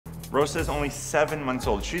Rosa is only 7 months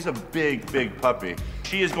old. She's a big, big puppy.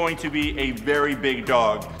 She is going to be a very big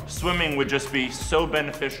dog. Swimming would just be so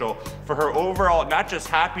beneficial for her overall, not just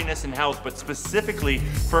happiness and health, but specifically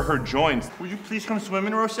for her joints. Will you please come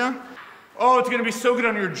swimming, Rosa? Oh, it's gonna be so good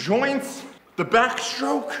on your joints. The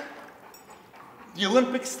backstroke, the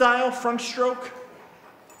Olympic style front stroke,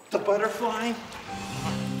 the butterfly.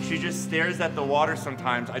 She just stares at the water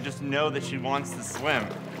sometimes. I just know that she wants to swim.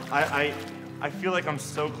 I feel like I'm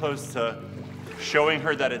so close to showing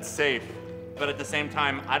her that it's safe, but at the same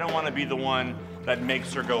time, I don't want to be the one that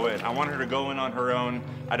makes her go in. I want her to go in on her own.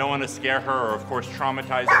 I don't want to scare her or, of course,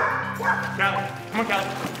 traumatize her. Callie, come on, Callie,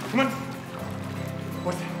 come on.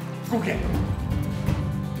 What? Go get it.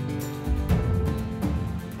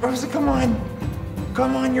 Rosa, come on.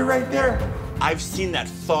 Come on, you're right there. I've seen that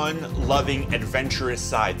fun, loving, adventurous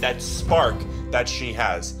side, that spark that she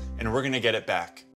has, and we're gonna get it back.